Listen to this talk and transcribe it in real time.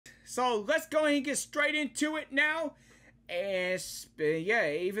So let's go ahead and get straight into it now. And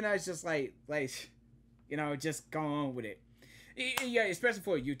yeah, even though it's just like you know, just go on with it. Yeah, especially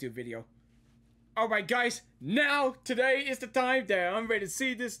for a YouTube video. All right, guys. Now today is the time that I'm ready to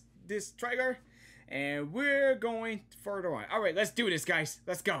see this trailer, and we're going further on. All right, let's do this, guys.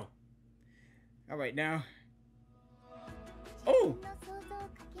 Let's go. All right, now. Oh,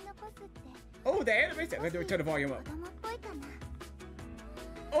 the animation. Let's turn the volume up.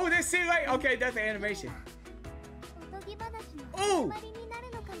 Oh, this seems like okay. That's the animation. Oh,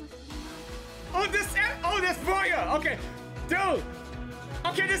 this Voya. Okay, dude.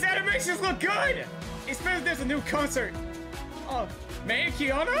 Okay, this animations look good. Especially there's a new concert. Oh, man,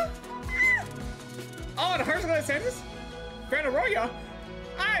 Kiana. Oh, the Hercules Sanders. Grand Arroyo.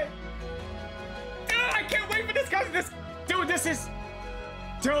 I can't wait for this concert.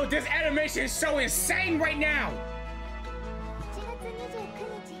 Dude, this animation is so insane right now.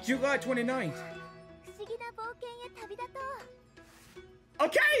 July 29th.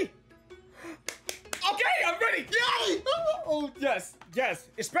 Okay! Okay, I'm ready! Yay! Oh, yes.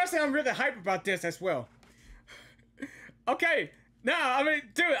 Especially I'm really hyped about this as well. Okay, now, I mean,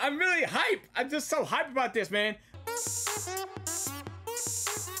 dude, I'm really hyped. I'm just so hyped about this, man.